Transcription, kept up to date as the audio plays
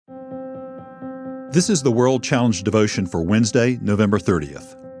This is the World Challenge devotion for Wednesday, November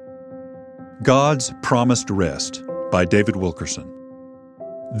 30th. God's Promised Rest by David Wilkerson.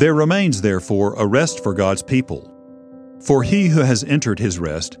 There remains, therefore, a rest for God's people. For he who has entered his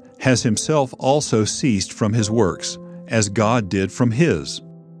rest has himself also ceased from his works, as God did from his.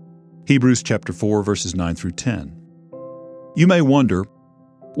 Hebrews chapter 4, verses 9 through 10. You may wonder,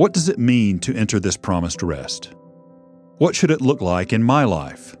 what does it mean to enter this promised rest? What should it look like in my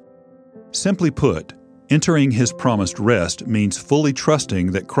life? Simply put, entering his promised rest means fully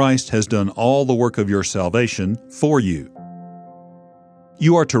trusting that Christ has done all the work of your salvation for you.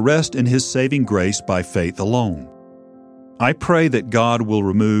 You are to rest in his saving grace by faith alone. I pray that God will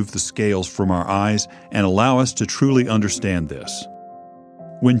remove the scales from our eyes and allow us to truly understand this.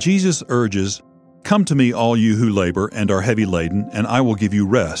 When Jesus urges, "Come to me, all you who labor and are heavy laden, and I will give you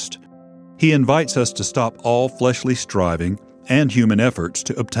rest," he invites us to stop all fleshly striving and human efforts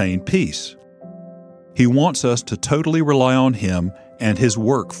to obtain peace. He wants us to totally rely on him and his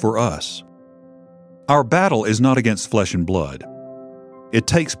work for us. Our battle is not against flesh and blood. It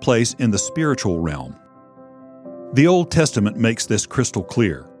takes place in the spiritual realm. The Old Testament makes this crystal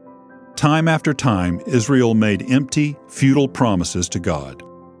clear. Time after time, Israel made empty, futile promises to God.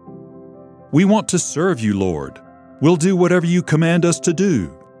 "We want to serve you, Lord. We'll do whatever you command us to do."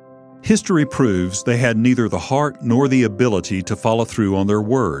 History proves they had neither the heart nor the ability to follow through on their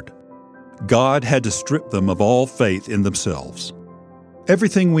word. God had to strip them of all faith in themselves.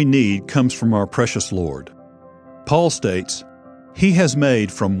 Everything we need comes from our precious Lord. Paul states, "He has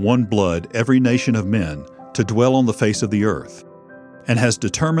made from one blood every nation of men to dwell on the face of the earth, and has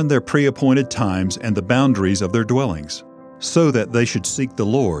determined their pre-appointed times and the boundaries of their dwellings, so that they should seek the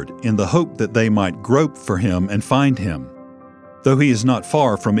Lord in the hope that they might grope for him and find him, though he is not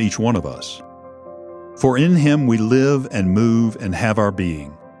far from each one of us. For in him we live and move and have our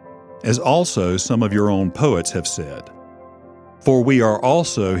being, as also some of your own poets have said. For we are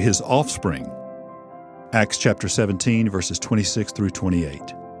also his offspring." Acts chapter 17, verses 26 through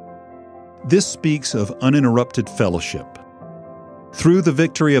 28. This speaks of uninterrupted fellowship. Through the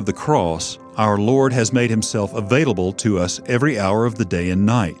victory of the cross, our Lord has made himself available to us every hour of the day and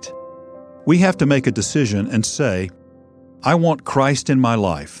night. We have to make a decision and say, "I want Christ in my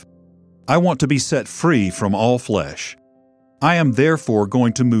life. I want to be set free from all flesh. I am therefore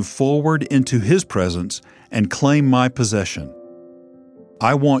going to move forward into his presence and claim my possession.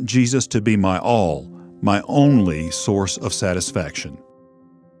 I want Jesus to be my all, my only source of satisfaction."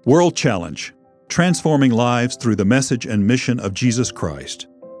 World Challenge: Transforming lives through the message and mission of Jesus Christ.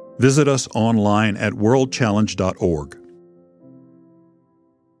 Visit us online at worldchallenge.org.